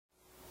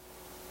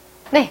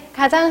네,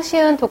 가장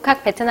쉬운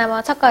독학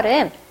베트남어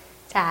첫걸음.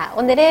 자,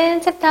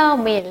 오늘은 챕터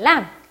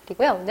 15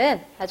 그리고요,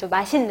 오늘은 아주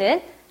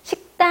맛있는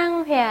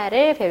식당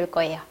회화를 배울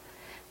거예요.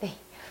 네,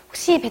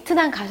 혹시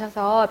베트남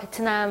가셔서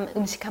베트남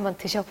음식 한번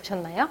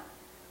드셔보셨나요?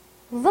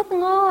 rất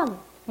ngon,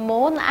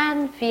 món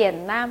ăn Việt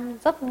Nam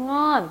rất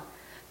ngon.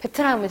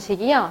 베트남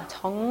음식이요,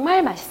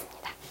 정말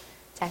맛있습니다.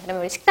 자,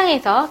 그러면 우리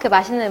식당에서 그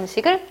맛있는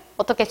음식을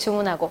어떻게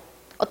주문하고,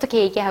 어떻게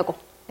얘기하고,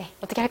 네,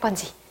 어떻게 할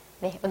건지,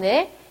 네,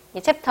 오늘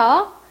이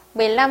챕터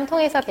 15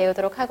 통해서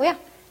배우도록 하고요.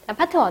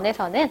 파트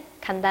 1에서는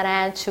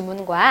간단한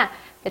주문과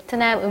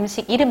베트남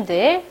음식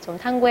이름들 좀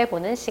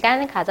탐구해보는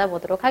시간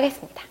가져보도록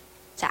하겠습니다.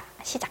 자,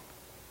 시작.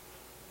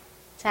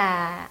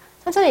 자,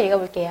 천천히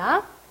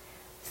읽어볼게요.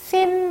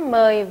 Xin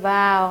mời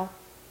vào.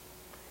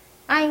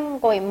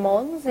 Anh gọi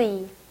món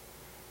gì?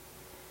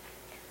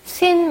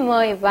 Xin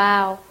mời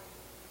vào.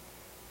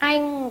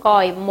 Anh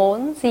gọi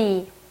món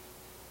gì?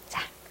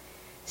 자,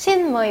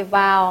 xin mời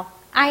vào.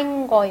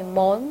 Anh gọi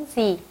món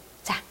gì?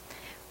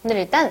 오늘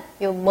일단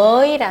요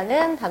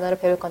뭐이라는 단어를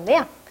배울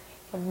건데요.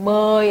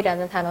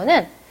 뭐이라는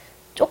단어는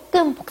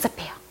조금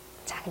복잡해요.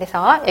 자,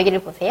 그래서 여기를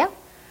보세요.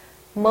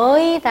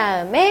 뭐이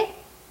다음에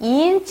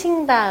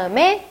 2인칭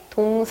다음에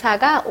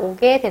동사가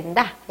오게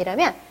된다.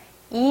 이러면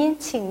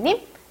 2인칭님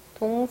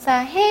동사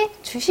해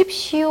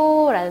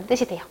주십시오 라는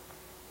뜻이 돼요.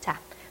 자,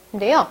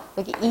 근데요,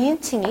 여기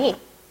 2인칭이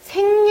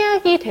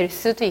생략이 될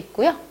수도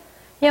있고요.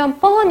 그냥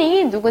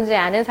뻔히 누군지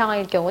아는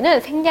상황일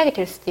경우는 생략이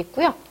될 수도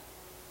있고요.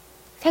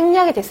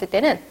 생략이 됐을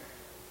때는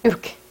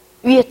이렇게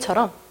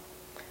위에처럼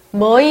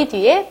뭐이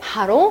뒤에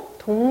바로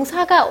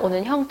동사가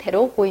오는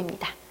형태로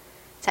보입니다.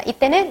 자,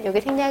 이때는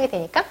여기 생략이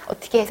되니까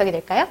어떻게 해석이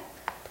될까요?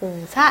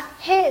 동사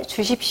해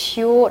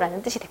주십시오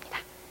라는 뜻이 됩니다.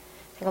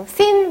 자, 그럼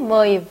xin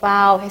mời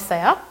vào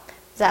했어요.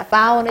 자,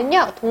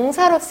 vao는요,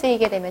 동사로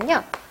쓰이게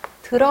되면요,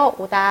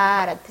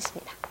 들어오다 라는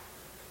뜻입니다.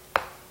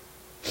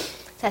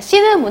 자,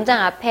 신은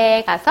문장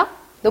앞에 가서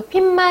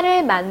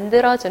높임말을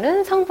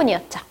만들어주는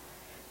성분이었죠.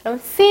 그럼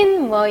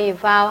xin mời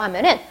vào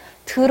하면은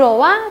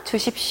들어와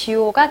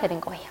주십시오가 되는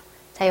거예요.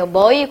 자, 이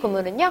mời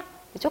구문은요,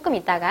 조금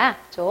이따가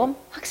좀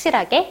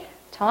확실하게,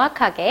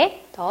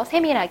 정확하게, 더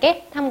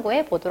세밀하게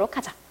탐구해 보도록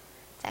하죠.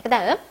 자, 그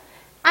다음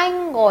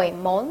anh gọi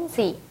món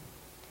gì?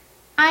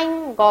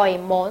 anh gọi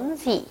món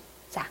gì?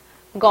 자,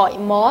 gọi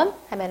món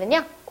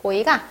하면은요,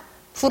 고의가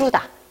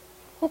부르다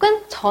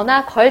혹은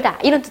전화 걸다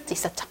이런 뜻도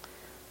있었죠.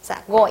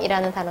 자,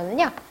 go이라는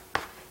단어는요,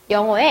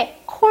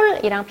 영어의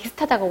call이랑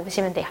비슷하다고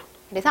보시면 돼요.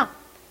 그래서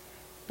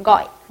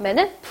gọi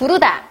하면은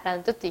부르다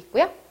라는 뜻도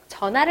있고요.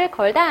 전화를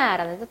걸다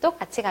라는 뜻도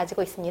같이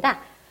가지고 있습니다.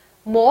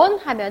 món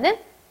하면은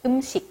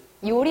음식,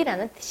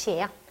 요리라는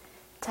뜻이에요.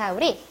 자,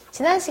 우리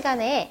지난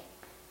시간에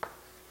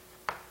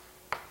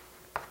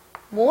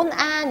món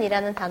ăn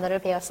이라는 단어를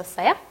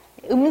배웠었어요.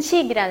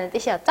 음식이라는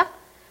뜻이었죠.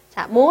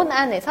 자, món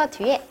ăn 에서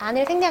뒤에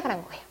안을 생략을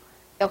한 거예요.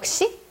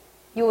 역시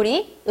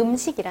요리,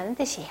 음식이라는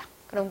뜻이에요.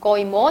 그럼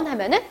gọi món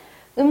하면은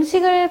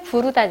음식을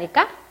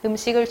부르다니까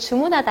음식을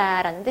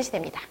주문하다 라는 뜻이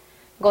됩니다.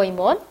 gọi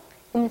món,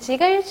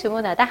 음식을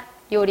주문하다,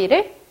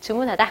 요리를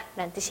주문하다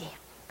라는 뜻이에요.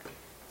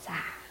 자,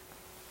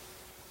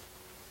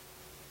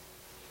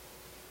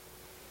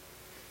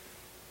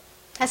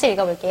 다시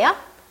읽어볼게요.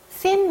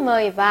 xin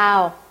mời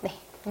vào. 네,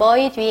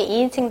 mời 뒤에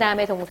 2인칭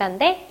다음에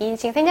동사인데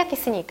 2인칭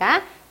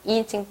생략했으니까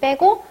 2인칭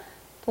빼고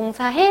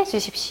동사 해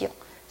주십시오.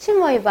 xin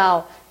mời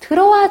vào,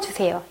 들어와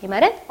주세요. 이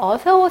말은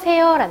어서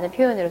오세요 라는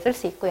표현으로 쓸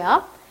수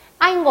있고요.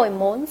 anh gọi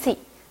món gì?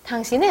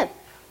 당신은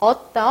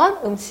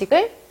어떤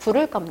음식을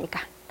부를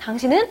겁니까?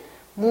 당신은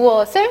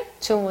무엇을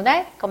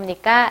주문할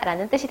겁니까?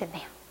 라는 뜻이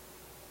됐네요.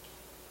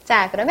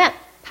 자, 그러면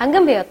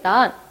방금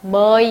배웠던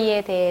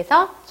뭐이에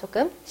대해서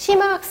조금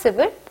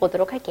심화학습을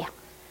보도록 할게요.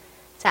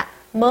 자,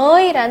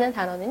 뭐이라는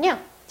단어는요,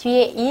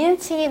 뒤에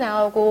 2인칭이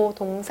나오고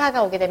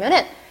동사가 오게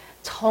되면은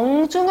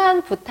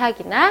정중한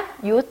부탁이나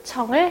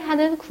요청을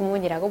하는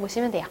구문이라고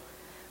보시면 돼요.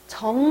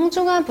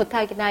 정중한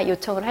부탁이나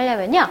요청을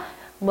하려면요,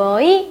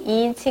 뭐이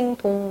 2인칭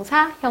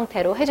동사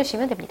형태로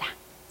해주시면 됩니다.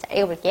 자,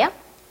 읽어볼게요.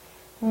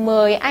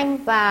 mời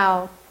anh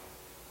vào.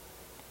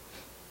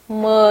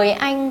 mời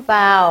anh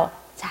vào.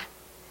 자,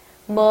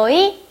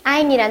 mời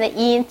an이라는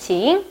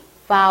 2인칭,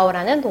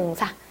 vao라는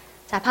동사.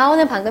 자,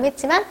 vao는 방금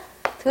했지만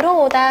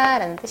들어오다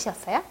라는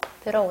뜻이었어요.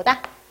 들어오다.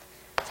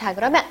 자,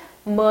 그러면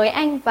mời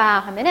anh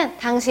vào 하면은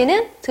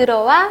당신은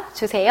들어와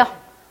주세요.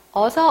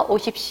 어서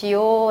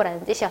오십시오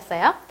라는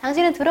뜻이었어요.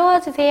 당신은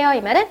들어와 주세요.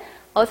 이 말은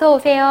어서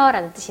오세요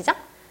라는 뜻이죠.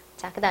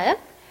 자, 그 다음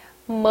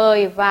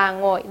mời bà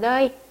ngồi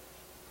đây.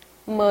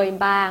 mời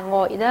bà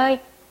ngồi đây.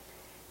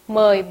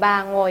 mời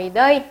bà ngồi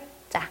đây.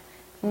 자,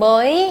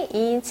 mời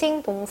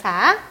 2인칭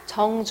동사,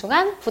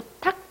 정중한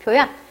부탁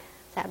표현.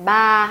 자,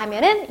 bà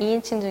하면은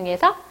 2인칭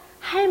중에서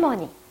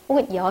할머니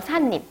혹은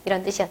여사님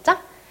이런 뜻이었죠.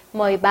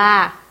 mời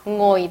bà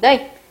ngồi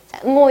đây. 자,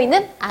 ngồi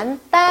는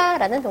앉다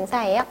라는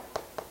동사예요.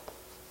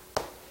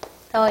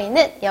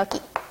 더이는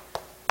여기.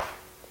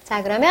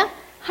 자, 그러면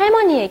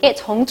할머니에게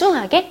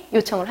정중하게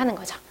요청을 하는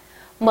거죠.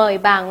 mời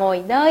bà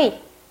ngồi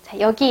đây. 자,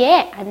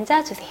 여기에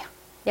앉아주세요.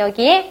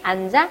 여기에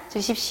앉아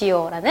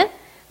주십시오 라는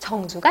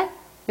정중한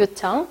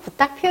요청,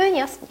 부탁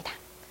표현이었습니다.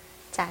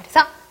 자,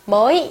 그래서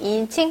뭐의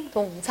인칭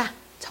동사,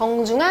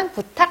 정중한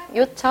부탁,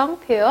 요청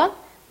표현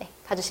네,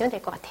 봐주시면 될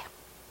것 같아요.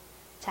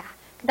 자,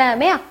 그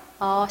다음에요.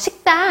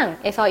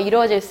 식당에서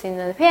이루어질 수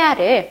있는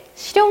회화를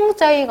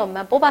실용적인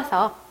것만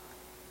뽑아서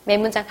몇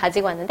문장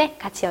가지고 왔는데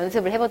같이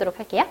연습을 해보도록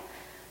할게요.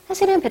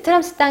 사실은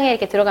베트남 식당에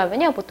이렇게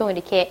들어가면요. 보통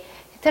이렇게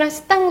베트남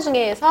식당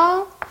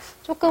중에서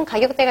조금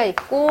가격대가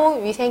있고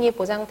위생이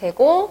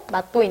보장되고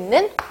맛도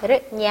있는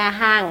얘를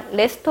냐항,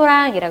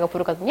 레스토랑이라고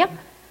부르거든요.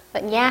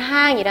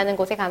 냐항이라는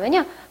곳에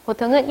가면요.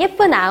 보통은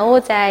예쁜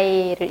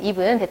아오자이를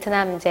입은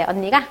베트남 이제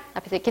언니가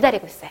앞에서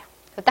기다리고 있어요.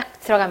 딱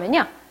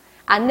들어가면요.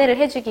 안내를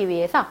해주기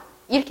위해서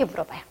이렇게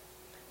물어봐요.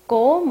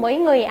 Cô mấy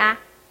người à?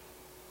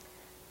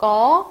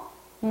 Có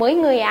mấy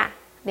người à?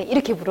 네,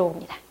 이렇게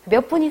물어봅니다.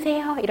 몇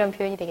분이세요? 이런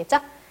표현이 되겠죠?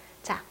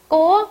 자,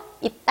 cô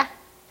있다.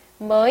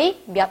 mới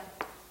몇.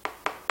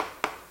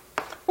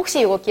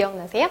 혹시 이거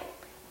기억나세요?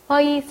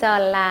 Bây giờ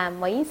là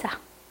mấy giờ?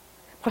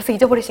 벌써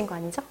잊어버리신 거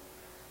아니죠?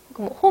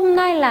 뭐, hôm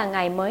nay là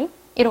ngày mấy?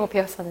 이런 거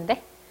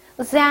배웠었는데.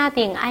 gia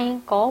đình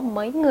anh có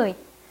mấy người?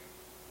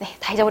 네,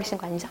 다 잊어버리신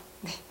거 아니죠?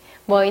 네.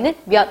 뭐이는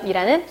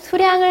몇이라는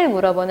수량을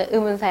물어보는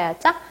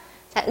의문사였죠?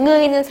 자,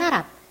 응어있는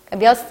사람, 그러니까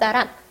몇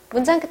사람,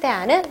 문장 끝에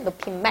하는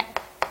높임말.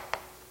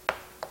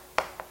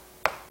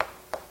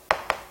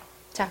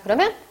 자,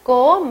 그러면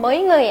cô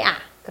mấy người à?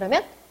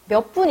 그러면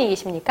몇 분이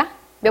계십니까?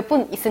 몇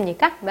분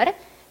있습니까? 그 말은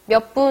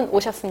몇 분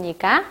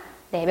오셨습니까?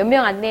 네, 몇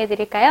명 안내해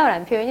드릴까요?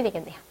 라는 표현이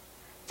되겠네요.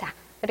 자,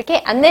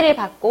 이렇게 안내를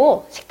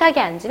받고 식탁에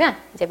앉으면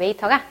이제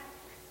웨이터가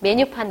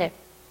메뉴판을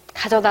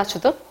가져다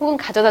주듯 혹은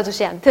가져다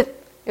주지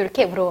않듯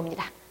이렇게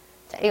물어봅니다.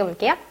 자,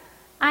 읽어볼게요.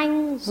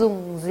 Anh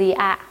dùng gì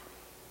ạ?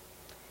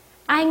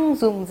 Anh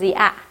dùng gì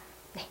ạ?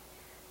 네.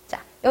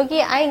 자,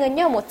 여기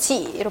아잉은요, 뭐,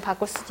 지로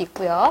바꿀 수도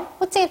있고요.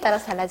 호칭에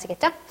따라서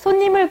달라지겠죠?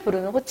 손님을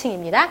부르는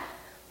호칭입니다.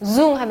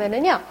 중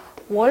하면은요,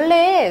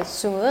 원래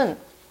중은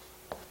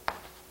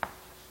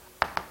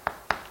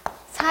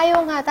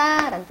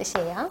사용하다 라는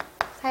뜻이에요.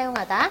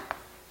 사용하다.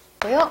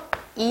 그리고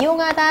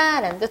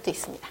이용하다 라는 뜻도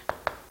있습니다.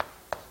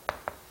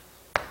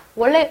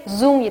 원래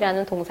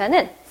중이라는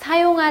동사는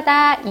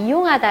사용하다,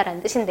 이용하다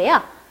라는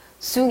뜻인데요.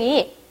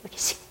 중이 이렇게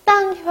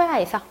식당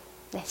회화에서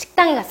네,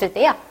 식당에 갔을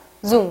때요.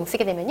 중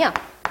쓰게 되면요.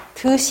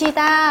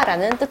 드시다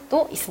라는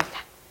뜻도 있습니다.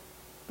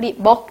 우리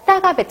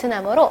먹다가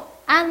베트남어로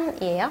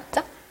안이에요.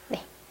 그죠?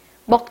 네.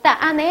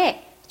 먹다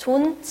안에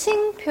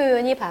존칭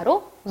표현이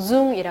바로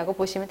중이라고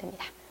보시면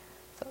됩니다.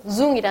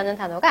 중이라는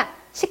단어가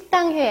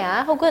식당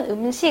회화 혹은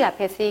음식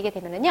앞에 쓰이게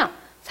되면요.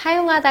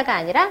 사용하다가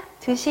아니라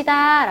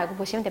드시다 라고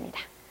보시면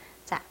됩니다.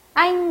 자,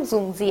 anh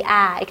dùng gì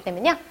à? 이렇게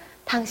되면요.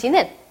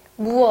 당신은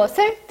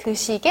무엇을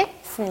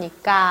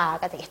드시겠습니까?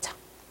 가 되겠죠.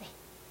 네.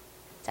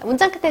 자,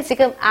 문장 끝에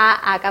지금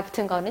아가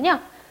붙은 거는요.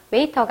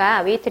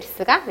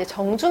 웨이트리스가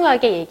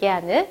정중하게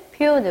얘기하는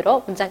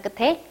표현으로 문장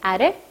끝에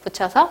아를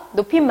붙여서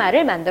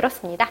높임말을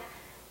만들었습니다.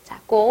 자,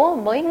 cô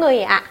mấy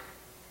người ạ?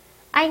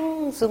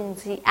 Anh dùng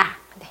gì ạ?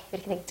 네,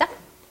 이렇게 되겠죠?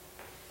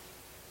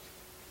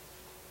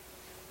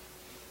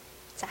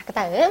 자, 그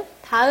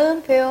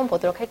다음 표현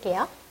보도록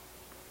할게요.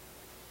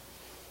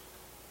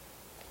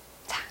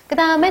 자, 그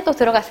다음에 또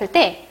들어갔을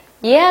때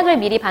예약을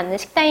미리 받는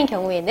식당인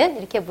경우에는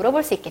이렇게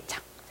물어볼 수 있겠죠.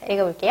 자,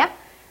 읽어볼게요.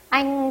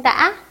 Anh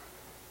đã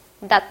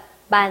đặt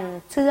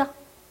bàn chưa?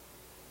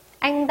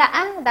 Anh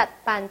đã đặt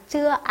bàn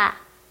chưa ạ?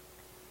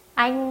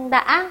 Anh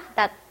đã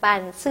đặt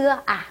bàn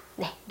chưa ạ?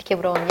 네, 이렇게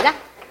물어봅니다.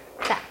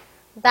 자,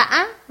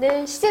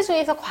 다는 시제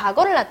중에서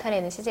과거를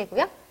나타내는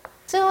시제고요.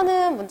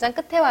 쯔어는 문장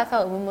끝에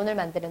와서 의문문을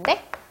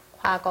만드는데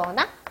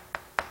과거나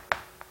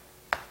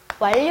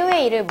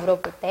완료의 일을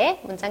물어볼 때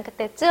문장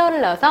끝에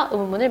쯔어를 넣어서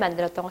의문문을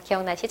만들었던 거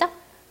기억나시죠?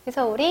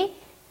 그래서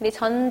우리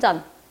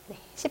전전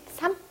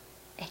 13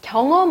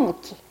 경험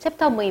묻기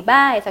챕터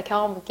 13에서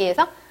경험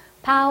묻기에서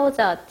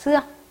파우저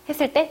쯔어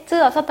했을 때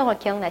쯔어 썼던 거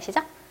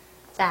기억나시죠?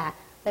 자,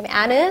 그 다음에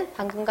아는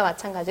방금과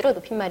마찬가지로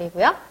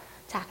높임말이고요.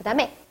 자, 그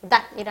다음에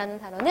that이라는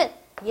단어는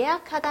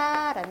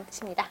예약하다 라는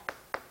뜻입니다.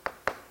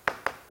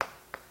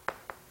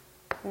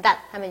 that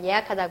하면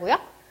예약하다고요.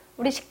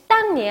 우리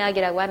식당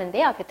예약이라고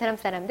하는데요. 베트남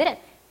사람들은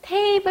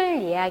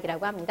테이블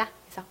예약이라고 합니다.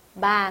 그래서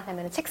바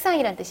하면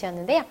책상이라는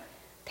뜻이었는데요.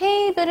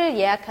 테이블을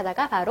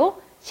예약하다가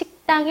바로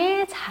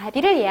식당의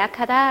자리를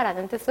예약하다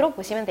라는 뜻으로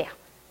보시면 돼요.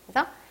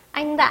 그래서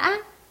anh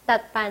đã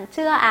đặt bàn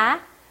chưa ạ?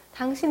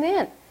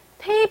 당신은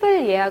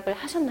테이블 예약을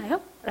하셨나요?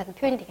 라는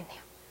표현이 되겠네요.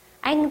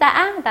 anh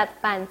đã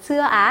đặt bàn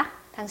chưa ạ?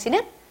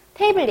 당신은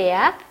테이블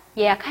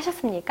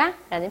예약하셨습니까?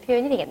 라는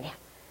표현이 되겠네요.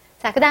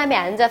 자, 그 다음에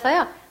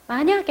앉아서요.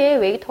 만약에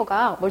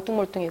웨이터가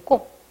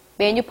멀뚱멀뚱했고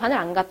메뉴판을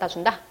안 갖다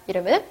준다.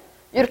 이러면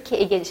이렇게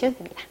얘기해 주시면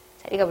됩니다.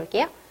 자,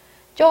 읽어볼게요.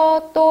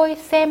 Cho tôi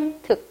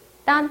xem thực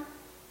đơn.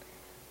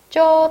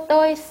 Cho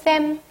tôi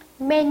xem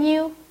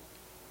menu.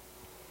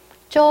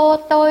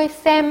 Cho tôi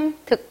xem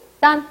thực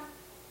đơn.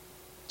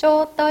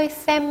 Cho tôi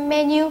xem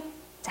menu.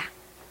 자,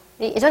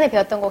 예전에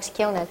배웠던 거 혹시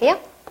기억나세요?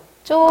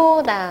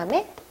 쪼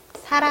다음에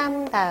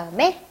사람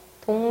다음에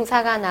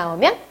동사가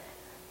나오면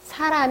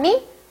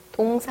사람이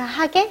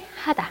동사하게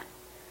하다.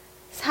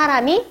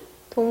 사람이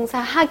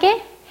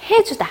동사하게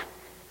해주다.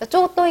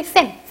 쪼또이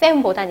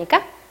쌤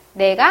보다니까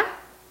내가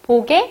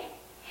보게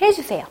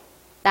해주세요.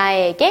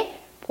 나에게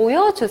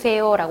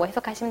보여주세요 라고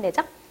해석하시면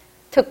되죠.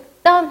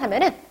 득던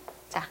하면은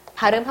자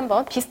발음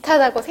한번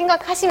비슷하다고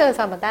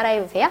생각하시면서 한번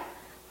따라해 보세요.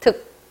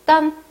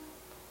 득던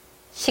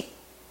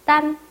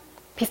식단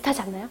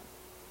비슷하지 않나요?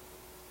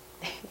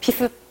 네,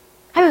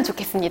 비슷하면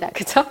좋겠습니다.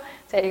 그쵸?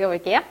 자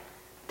읽어볼게요.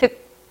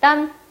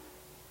 득단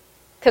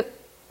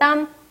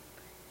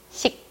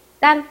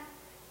식단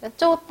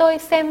쪼또이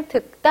쌤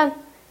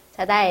득단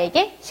자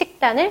나에게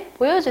식단을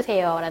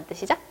보여주세요 라는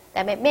뜻이죠. 그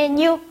다음에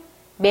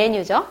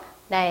메뉴죠.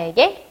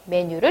 나에게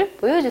메뉴를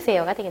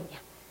보여주세요가 되겠네요.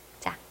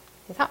 자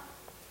그래서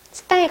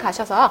식당에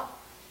가셔서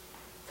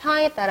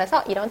상황에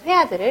따라서 이런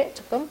회화들을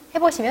조금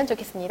해보시면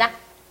좋겠습니다.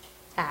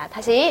 자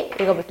다시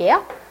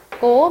읽어볼게요.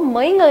 Cô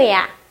mấy người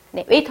à?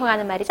 네, 웨이터가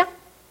하는 말이죠.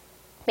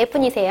 몇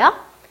분이세요?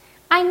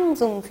 Anh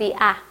dùng gì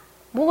à?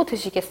 뭐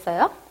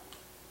드시겠어요?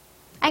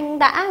 Anh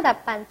đã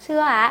đặt bàn chưa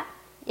ạ?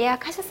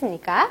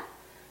 예약하셨습니까?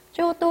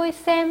 Cho tôi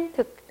xem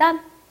thực đơn.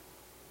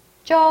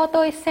 Cho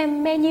tôi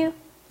xem menu.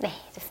 네,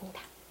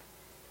 좋습니다.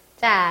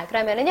 자,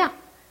 그러면은요.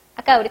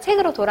 아까 우리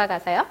책으로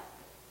돌아가서요.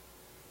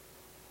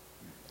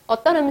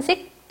 어떤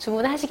음식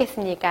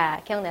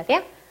주문하시겠습니까?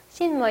 기억나세요?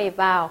 Xin mời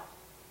vào.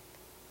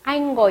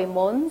 Anh gọi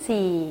món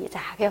gì?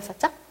 자,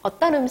 배웠었죠?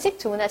 어떤 음식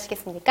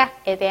주문하시겠습니까?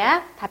 에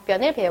대한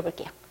답변을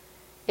배워볼게요.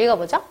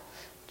 읽어보죠.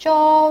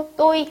 Cho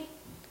tôi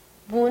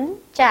bún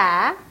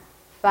chả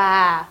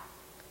và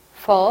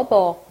phở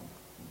bò.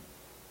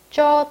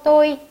 Cho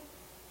tôi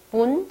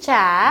bún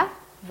chả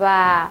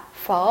và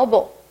phở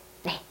bò.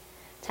 네.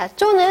 자,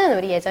 쪼는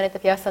우리 예전에 또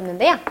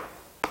배웠었는데요.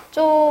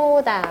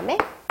 쪼 다음에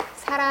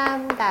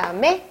사람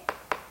다음에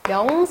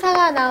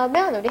명사가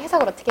나오면 우리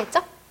해석을 어떻게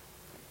했죠?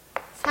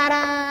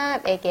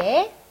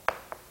 사람에게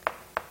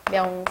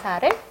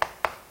명사를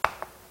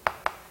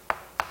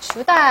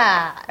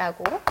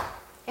주다라고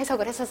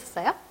해석을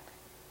했었어요.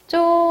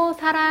 쪼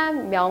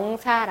사람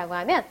명사라고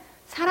하면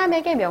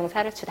사람에게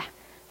명사를 주다. 자,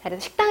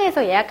 그래서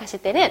식당에서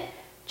예약하실 때는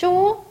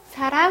쪼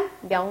사람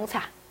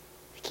명사.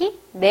 특히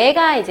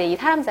내가 이제 이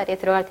사람 자리에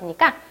들어갈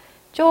테니까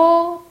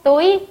쪼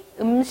또이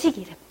음식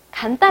이름.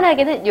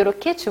 간단하게는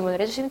이렇게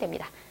주문을 해주시면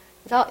됩니다.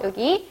 그래서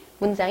여기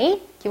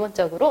문장이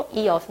기본적으로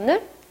이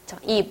어순을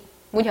이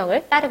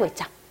문형을 따르고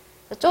있죠.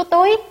 쪼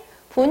또이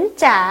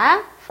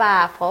분짜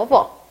파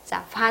버버.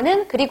 자,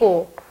 파는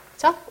그리고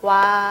그렇죠?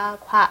 와,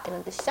 과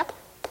이런 뜻이죠.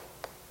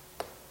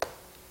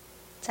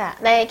 자,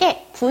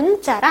 나에게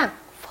분짜랑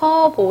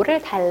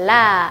퍼보를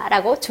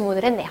달라라고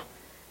주문을 했네요.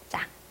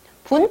 자,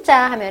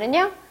 분짜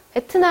하면은요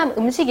베트남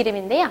음식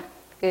이름인데요.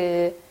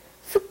 그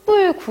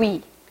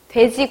숯불구이,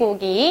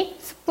 돼지고기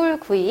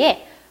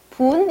숯불구이에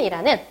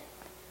분이라는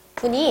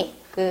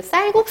분이 그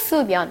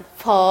쌀국수면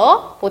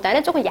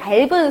퍼보다는 조금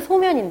얇은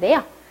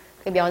소면인데요.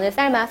 그 면을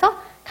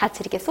삶아서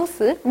같이 이렇게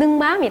소스,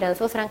 능맘이라는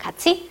소스랑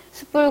같이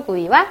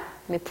숯불구이와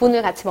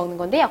분을 같이 먹는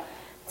건데요.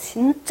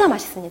 진짜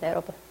맛있습니다,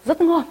 여러분.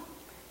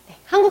 네,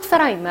 한국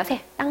사람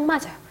입맛에 딱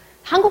맞아요.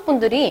 한국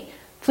분들이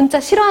분짜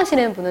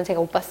싫어하시는 분은 제가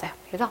못 봤어요.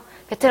 그래서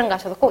베트남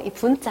가셔서 꼭 이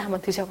분짜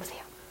한번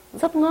드셔보세요.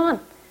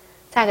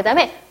 자, 그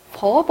다음에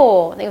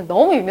버버. 이거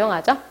너무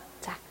유명하죠?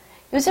 자,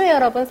 요즘에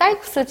여러분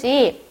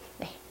쌀국수집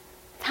네,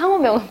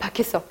 상호명은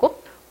바뀔 수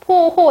없고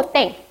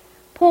포호땡,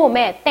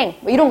 포매땡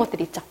뭐 이런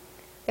것들이 있죠.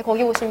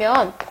 거기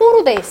보시면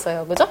포로 돼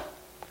있어요. 그죠?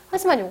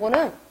 하지만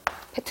요거는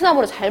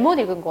베트남어로 잘못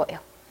읽은 거예요.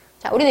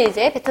 자, 우리는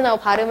이제 베트남어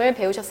발음을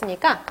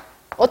배우셨으니까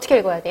어떻게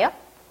읽어야 돼요?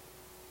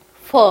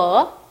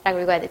 퍼라고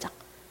읽어야 되죠.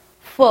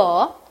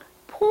 퍼,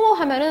 포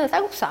하면은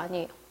쌀국수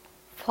아니에요.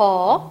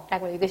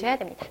 퍼라고 읽으셔야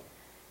됩니다.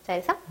 자,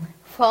 그래서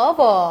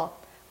퍼버,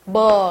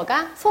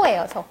 버가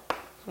소예요, 소.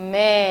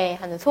 매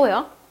하는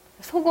소요.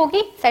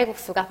 소고기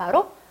쌀국수가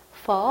바로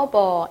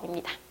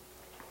퍼버입니다.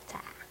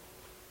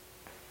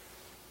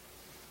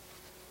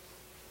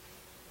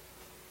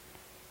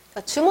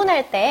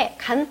 주문할 때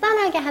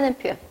간단하게 하는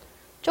표현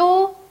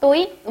쪼,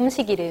 또이,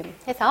 음식 이름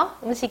해서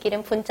음식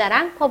이름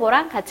분짜랑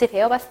퍼보랑 같이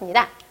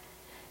배워봤습니다.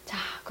 자,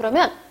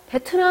 그러면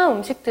베트남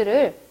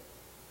음식들을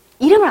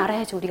이름을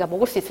알아야지 우리가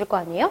먹을 수 있을 거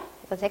아니에요?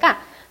 그래서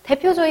제가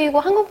대표적이고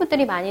한국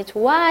분들이 많이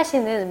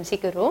좋아하시는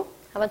음식으로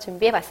한번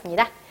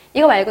준비해봤습니다.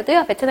 이거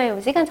말고도요, 베트남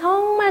음식은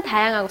정말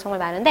다양하고 정말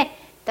많은데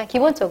일단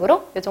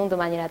기본적으로 이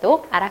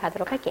정도만이라도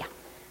알아가도록 할게요.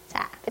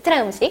 자,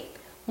 베트남 음식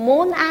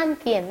Món ăn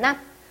Vietnam.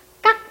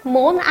 các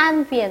món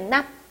ăn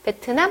Vietnam,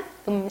 베트남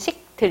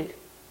음식들.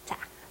 자,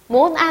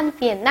 món ăn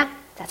Vietnam.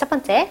 자, 첫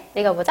번째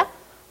읽어보죠.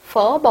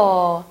 phở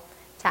bò.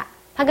 자,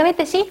 방금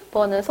했듯이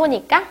버는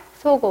소니까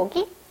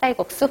소고기,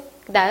 쌀국수.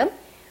 그 다음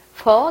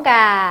phở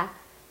gà.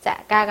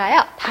 자,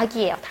 가가요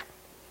닭이에요. 닭.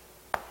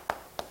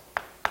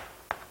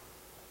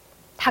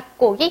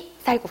 닭고기,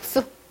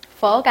 쌀국수.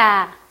 phở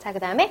gà. 자, 그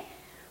다음에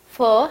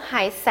phở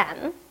hải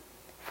sản.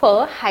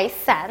 phở hải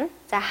sản.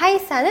 자, hải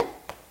sản 은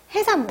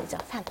해산물이죠.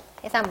 산.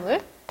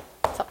 해산물.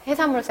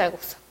 해산물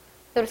쌀국수.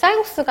 그리고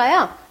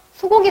쌀국수가요,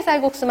 소고기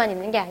쌀국수만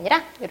있는 게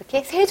아니라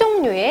이렇게 세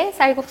종류의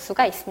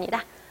쌀국수가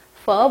있습니다.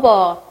 phở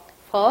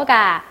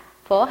gà,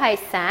 phở hải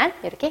sản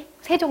이렇게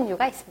세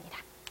종류가 있습니다.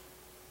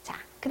 자,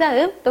 그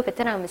다음 또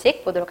베트남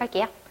음식 보도록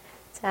할게요.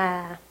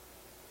 자,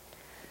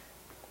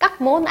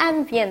 các món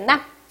ăn Việt Nam.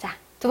 자,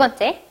 두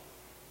번째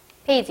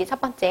페이지 첫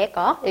번째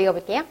거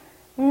읽어볼게요.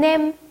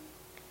 nem,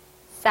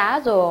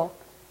 짜조.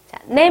 자,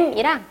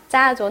 nem이랑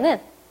짜조는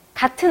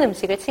같은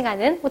음식을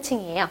칭하는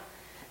호칭이에요.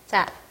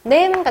 자,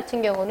 nem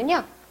같은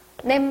경우는요,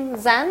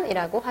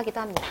 nem잔이라고 하기도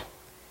합니다.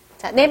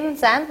 자,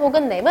 nem잔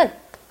혹은 nem은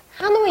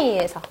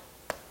하노이에서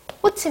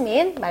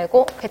호치민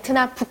말고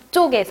베트남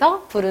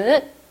북쪽에서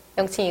부르는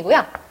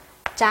명칭이고요.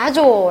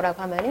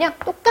 짜조라고 하면요,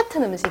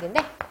 똑같은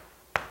음식인데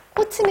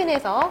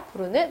호치민에서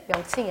부르는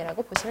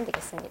명칭이라고 보시면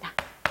되겠습니다.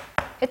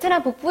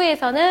 베트남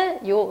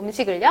북부에서는 이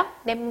음식을요,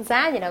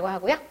 nem잔이라고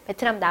하고요.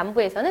 베트남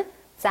남부에서는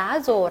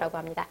짜조라고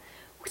합니다.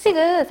 혹시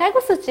그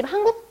쌀국수집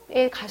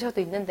한국에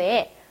가셔도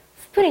있는데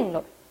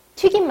스프링롤,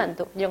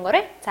 튀김만두 이런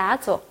거를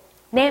짜조,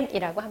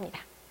 nem이라고 합니다.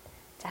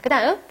 자, 그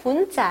다음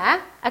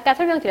분짜, 아까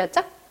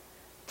설명드렸죠?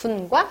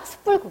 분과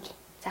숯불고기.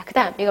 자, 그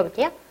다음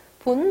읽어볼게요.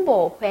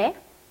 분보회,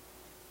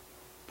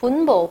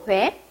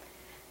 분보회.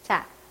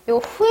 자, 요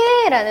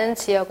후에라는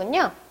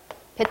지역은요,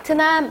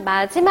 베트남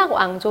마지막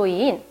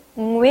왕조인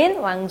웅웬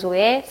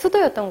왕조의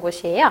수도였던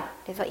곳이에요.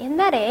 그래서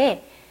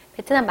옛날에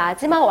베트남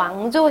마지막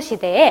왕조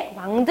시대에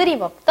왕들이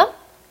먹던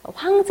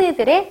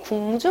황제들의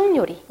궁중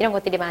요리 이런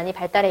것들이 많이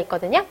발달해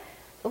있거든요.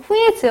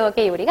 후에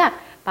지역의 요리가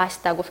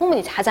맛있다고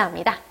소문이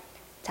자자합니다.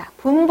 자,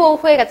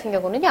 분보후에 같은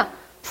경우는요,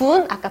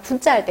 분, 아까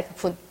분짜 할 때 그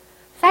분.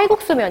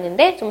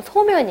 쌀국수면인데 좀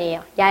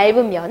소면이에요.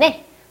 얇은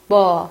면에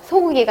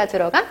소고기가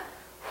들어간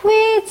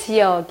후에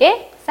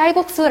지역의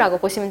쌀국수라고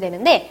보시면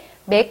되는데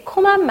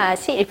매콤한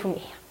맛이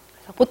일품이에요.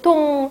 그래서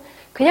보통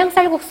그냥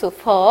쌀국수,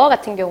 퍼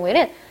같은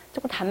경우에는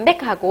조금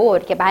담백하고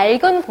이렇게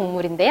맑은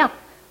국물인데요.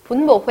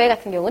 분보후에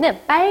같은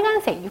경우는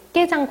빨간색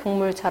육개장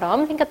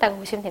국물처럼 생겼다고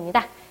보시면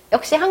됩니다.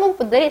 역시 한국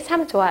분들이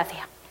참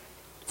좋아하세요.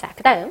 자,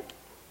 그 다음.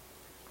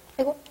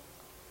 아이고.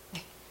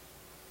 네.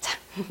 자,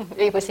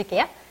 여기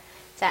보실게요.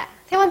 자,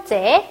 세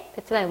번째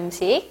베트남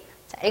음식.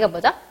 자,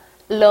 읽어보죠.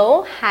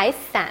 lẩu hải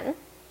sản.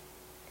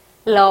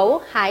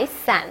 lẩu hải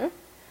sản.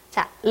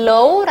 자,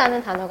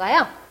 lẩu라는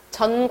단어가요,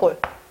 전골,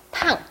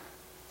 탕,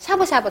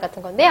 샤브샤브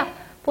같은 건데요.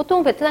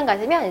 보통 베트남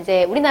가시면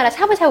이제 우리나라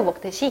샤브샤브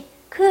먹듯이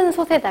큰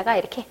솥에다가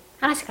이렇게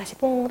하나씩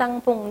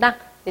퐁당퐁당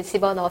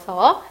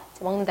집어넣어서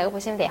먹는다고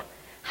보시면 돼요.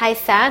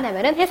 하이산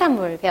하면은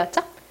해산물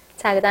배웠죠?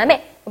 자, 그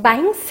다음에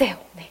바잉새우.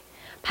 네.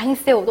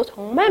 바잉새우도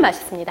정말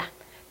맛있습니다.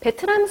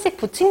 베트남식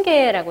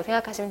부침개라고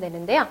생각하시면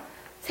되는데요.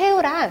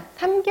 새우랑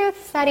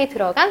삼겹살이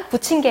들어간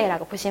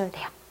부침개라고 보시면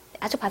돼요.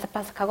 아주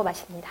바삭바삭하고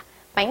맛있습니다.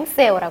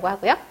 바잉새우라고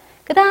하고요.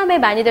 그 다음에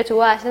많이들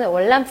좋아하시는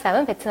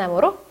월남쌈은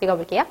베트남어로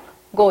읽어볼게요.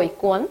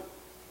 고이꾸언,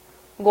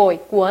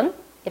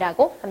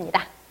 고이꾸언이라고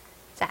합니다.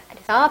 자,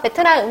 그래서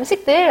베트남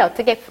음식들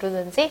어떻게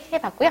부르는지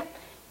해봤고요.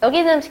 여기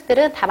있는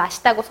음식들은 다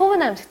맛있다고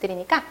소문난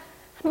음식들이니까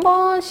한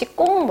번씩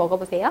꼭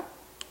먹어보세요.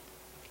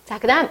 자,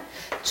 그 다음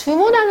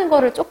주문하는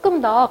거를 조금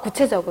더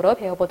구체적으로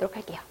배워보도록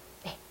할게요.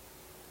 네.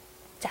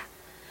 자,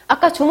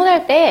 아까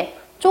주문할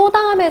때 쪼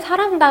다음에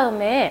사람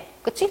다음에,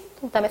 그치?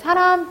 그 다음에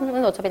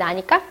사람은 어차피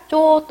나니까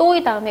쪼,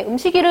 또이 다음에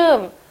음식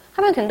이름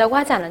하면 된다고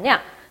하지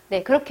않았냐?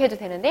 네, 그렇게 해도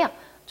되는데요.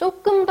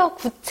 조금 더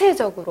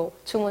구체적으로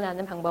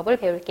주문하는 방법을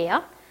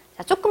배울게요.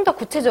 자, 조금 더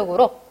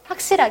구체적으로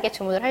확실하게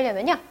주문을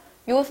하려면요,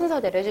 요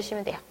순서대로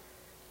해주시면 돼요.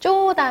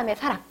 쪼 다음에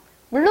사람.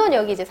 물론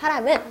여기 이제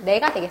사람은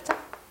내가 되겠죠?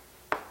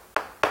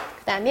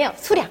 그 다음에요,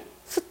 수량,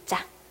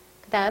 숫자.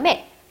 그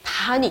다음에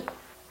단위.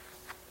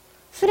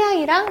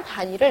 수량이랑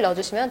단위를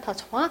넣어주시면 더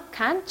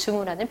정확한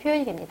주문하는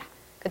표현이 됩니다.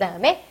 그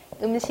다음에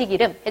음식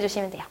이름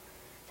해주시면 돼요.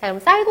 자, 그럼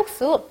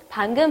쌀국수,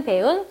 방금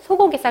배운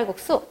소고기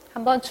쌀국수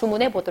한번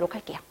주문해 보도록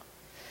할게요.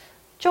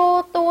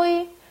 쪼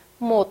또이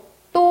một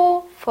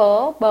tô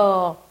phở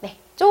bò. 네,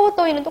 쪼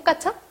또이는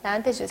똑같죠?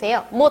 나한테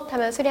주세요. 못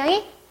하면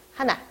수량이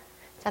하나.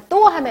 자,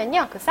 또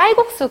하면요, 그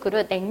쌀국수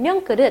그릇,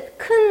 냉면 그릇,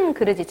 큰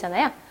그릇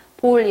있잖아요.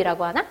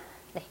 볼이라고 하나?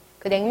 네,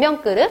 그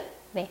냉면 그릇,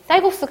 네,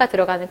 쌀국수가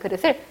들어가는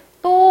그릇을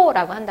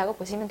또라고 한다고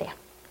보시면 돼요.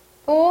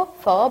 또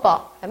phở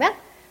bò 하면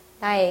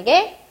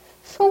나에게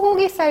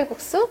소고기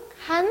쌀국수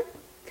한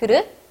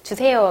그릇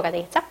주세요가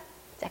되겠죠?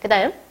 자, 그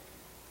다음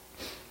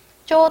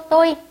쪼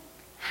또이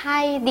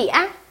hai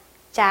đĩa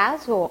chả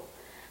giò.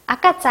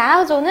 아까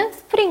짜조는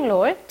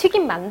스프링롤,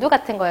 튀김 만두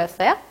같은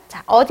거였어요.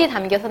 자, 어디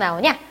담겨서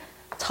나오냐?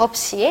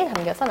 접시에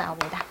담겨서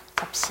나옵니다.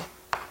 접시.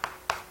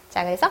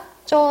 자, 그래서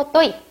쪼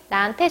또이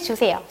나한테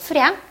주세요.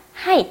 수량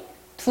하이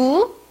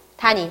두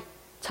단위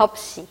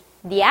접시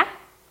니아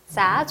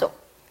짜조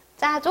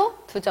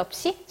짜조 두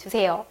접시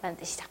주세요 라는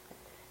뜻이죠.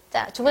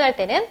 자, 주문할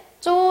때는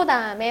쪼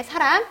다음에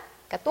사람,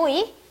 그러니까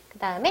또이, 그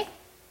다음에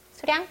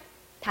수량,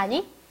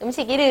 단위,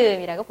 음식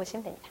이름이라고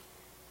보시면 됩니다.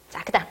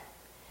 자, 그 다음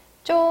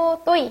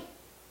쪼 또이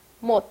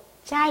một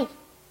chai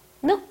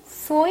nước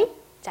suối.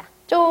 자,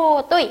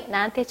 쪼 또이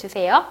나한테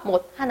주세요.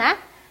 못 하나.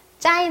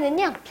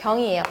 짜이는요,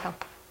 병이에요, 병.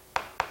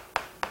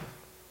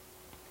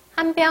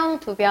 한 병,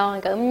 두 병,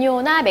 그러니까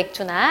음료나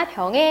맥주나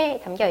병에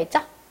담겨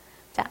있죠.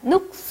 자,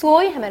 nước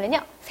suối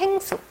하면은요,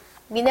 생수,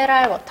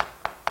 미네랄 워터,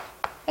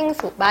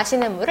 생수,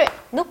 마시는 물을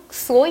nước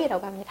suối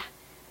라고 합니다.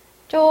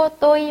 쪼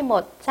또이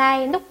một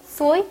chai nước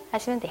suối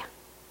하시면 돼요.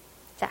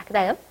 자, 그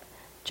다음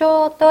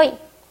cho tôi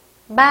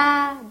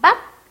ba bát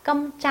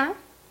cơm trắng.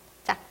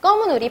 자,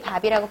 껌은 우리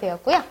밥이라고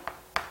배웠고요.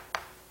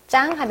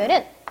 짱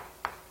하면은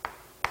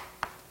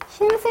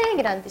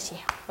흰색이라는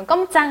뜻이에요.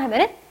 껌짱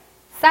하면은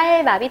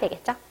쌀밥이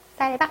되겠죠?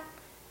 쌀밥.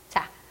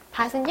 자,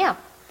 밭은요.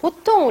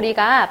 보통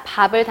우리가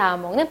밥을 담아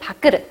먹는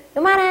밥그릇,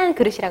 요만한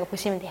그릇이라고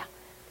보시면 돼요.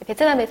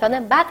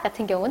 베트남에서는 밭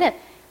같은 경우는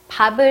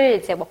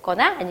밥을 이제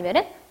먹거나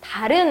아니면은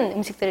다른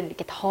음식들을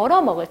이렇게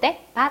덜어 먹을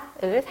때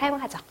밭을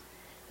사용하죠.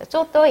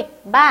 쪼또이,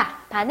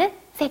 바는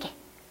 3개.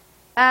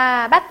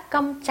 밭,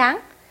 껌짱.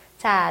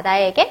 자,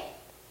 나에게,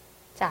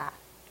 자,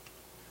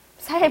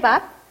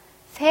 쌀밥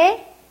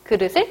 3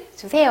 그릇을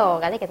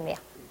주세요가 되겠네요.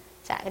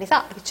 자,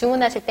 그래서 이렇게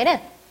주문하실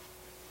때는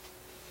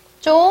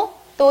쪼,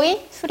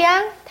 또이,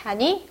 수량,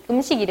 단위,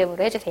 음식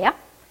이름으로 해주세요.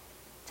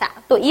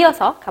 자, 또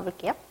이어서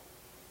가볼게요.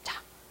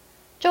 자,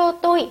 쪼,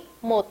 또이,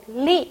 못,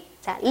 리.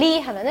 자, 리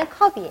하면은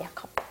컵이에요,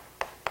 컵.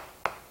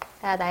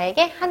 자,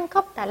 나에게 한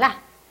컵 달라.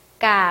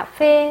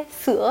 카페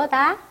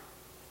스어다.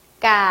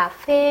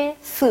 카페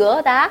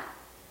스어다.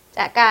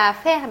 자,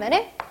 카페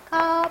하면은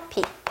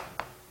커피.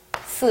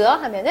 스어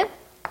하면은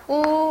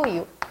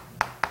우유.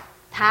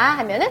 다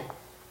하면은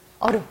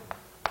얼음.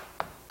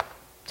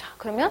 자,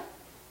 그러면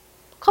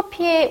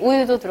커피에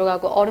우유도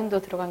들어가고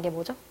얼음도 들어간 게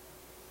뭐죠?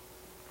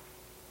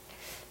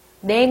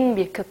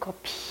 냉밀크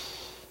커피.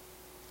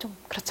 좀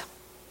그렇죠.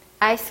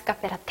 아이스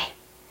카페 라떼.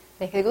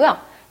 네,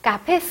 그리고요.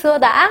 카페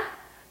스어다.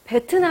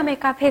 베트남의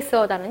카페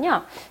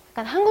스어다는요.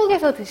 약간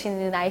한국에서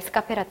드시는 아이스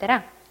카페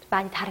라떼랑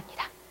많이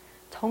다릅니다.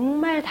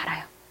 정말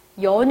달아요.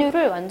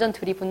 연유를 완전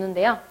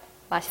들이붓는데요.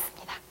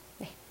 맛있습니다.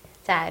 네.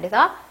 자,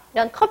 그래서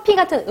이런 커피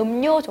같은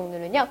음료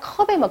종류는요.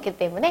 컵에 먹기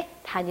때문에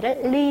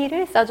단위를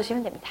리를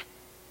써주시면 됩니다.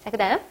 자, 그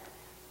다음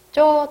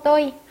cho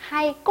tôi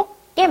hai cốc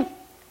kem.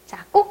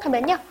 자, 꼭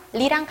하면요.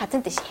 리랑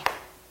같은 뜻이에요.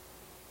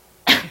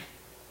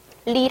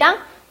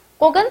 리랑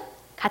꼭은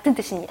같은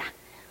뜻입니다.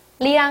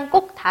 리랑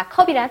꼭 다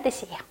컵이라는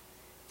뜻이에요.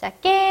 자,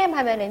 겜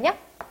하면은요.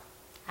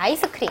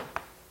 아이스크림.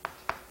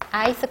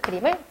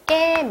 아이스크림을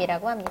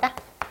겜이라고 합니다.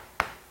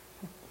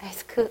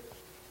 아이스크림.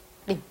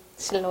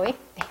 실로이.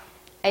 네.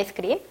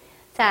 아이스크림.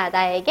 자,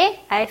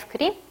 나에게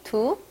아이스크림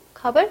 2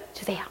 컵을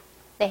주세요.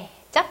 네.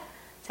 자,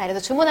 그래서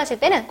주문하실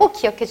때는 꼭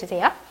기억해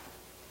주세요.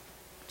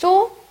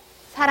 쪼,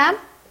 사람,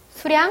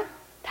 수량,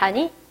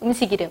 단위,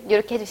 음식 이름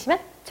이렇게 해주시면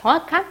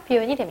정확한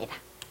표현이 됩니다.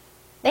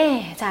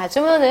 네, 자,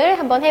 주문을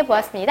한번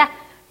해보았습니다.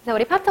 그래서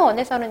우리 파트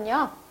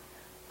 1에서는요,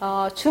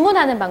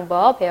 주문하는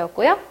방법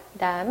배웠고요. 그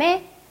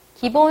다음에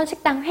기본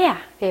식당 회화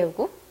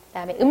배우고, 그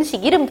다음에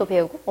음식 이름도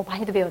배우고,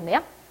 많이도 배웠네요.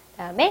 그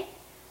다음에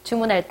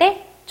주문할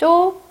때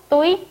쪼,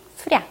 또이,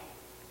 수량,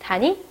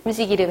 단위,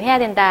 음식 이름 해야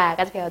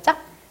된다까지 배웠죠?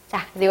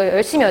 자, 이걸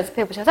열심히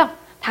연습해 보셔서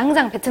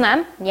당장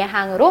베트남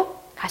예항으로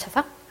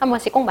가셔서 한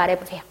번씩 꼭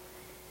말해보세요.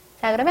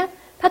 자, 그러면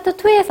파트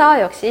 2에서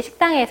역시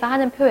식당에서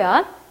하는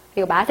표현,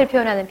 그리고 맛을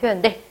표현하는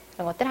표현들,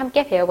 이런 것들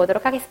함께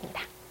배워보도록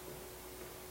하겠습니다.